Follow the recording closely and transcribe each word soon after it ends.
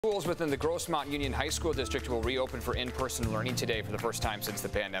Schools within the Grossmont Union High School District will reopen for in-person learning today for the first time since the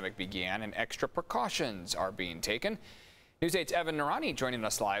pandemic began, and extra precautions are being taken. News 8's Evan Narani joining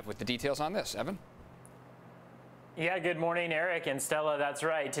us live with the details on this. Evan? Yeah, good morning, Eric and Stella. That's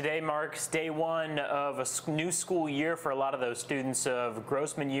right. Today marks day one of a new school year for a lot of those students of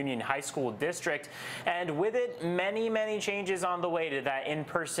Grossmont Union High School District. And with it, many changes on the way to that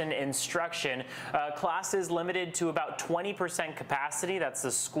in-person instruction. Classes limited to about 20% capacity. That's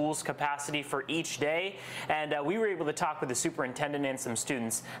the school's capacity for each day. And we were able to talk with the superintendent and some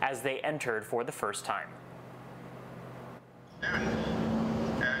students as they entered for the first time. Students,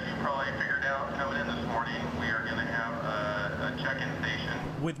 as you probably figured out coming in this morning, we are going to have a check-in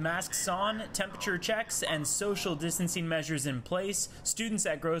station. With masks on, temperature checks, and social distancing measures in place, students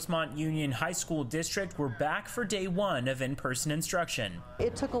at Grossmont Union High School District were back for day one of in-person instruction.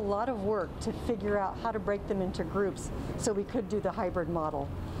 It took a lot of work to figure out how to break them into groups so we could do the hybrid model.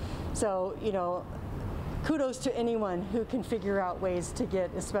 So, you know, kudos to anyone who can figure out ways to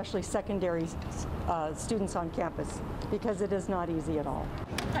get especially secondary students on campus, because it is not easy at all.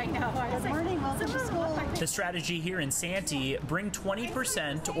 I know. Good morning, welcome to school. The strategy here in Santee, bring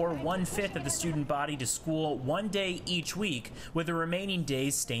 20% or 1/5 of the student body to school one day each week, with the remaining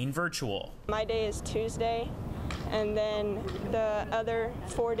days staying virtual. My day is Tuesday, and then the other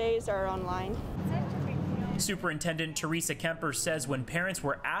 4 days are online. Superintendent Teresa Kemper says when parents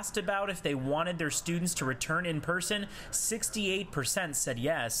were asked about if they wanted their students to return in person, 68% said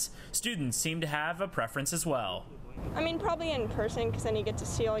yes. Students seem to have a preference as well. I mean, probably in person, because then you get to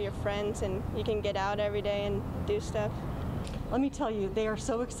see all your friends and you can get out every day and do stuff. Let me tell you, they are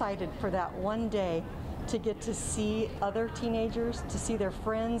so excited for that one day to get to see other teenagers, to see their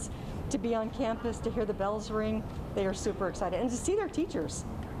friends, to be on campus, to hear the bells ring. They are super excited, and to see their teachers.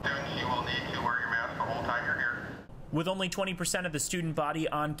 Students, you will need to wear your mask the whole time you're here. With only 20% of the student body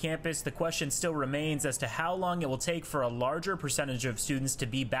on campus, the question still remains as to how long it will take for a larger percentage of students to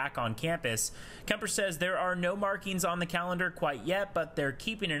be back on campus. Kemper says there are no markings on the calendar quite yet, but they're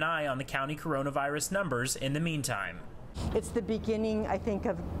keeping an eye on the county coronavirus numbers in the meantime. It's the beginning, I think,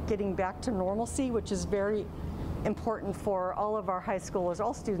 of getting back to normalcy, which is very important for all of our high schoolers,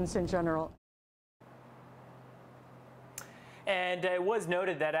 all students in general. And it was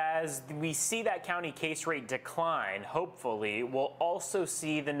noted that as we see that county case rate decline, hopefully we'll also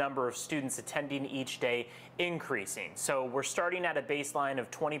see the number of students attending each day increasing. So we're starting at a baseline of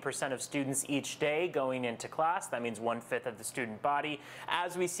 20% of students each day going into class. That means 1/5 of the student body.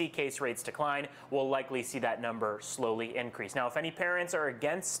 As we see case rates decline, we'll likely see that number slowly increase. Now, if any parents are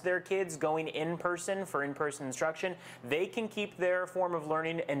against their kids going in person for in-person instruction, they can keep their form of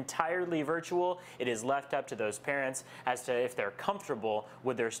learning entirely virtual. It is left up to those parents as to if they're comfortable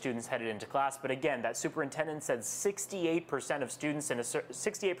with their students headed into class. But again, that superintendent said 68% of students and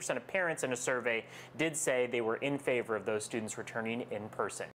 68% of parents in a survey did say they were in favor of those students returning in person.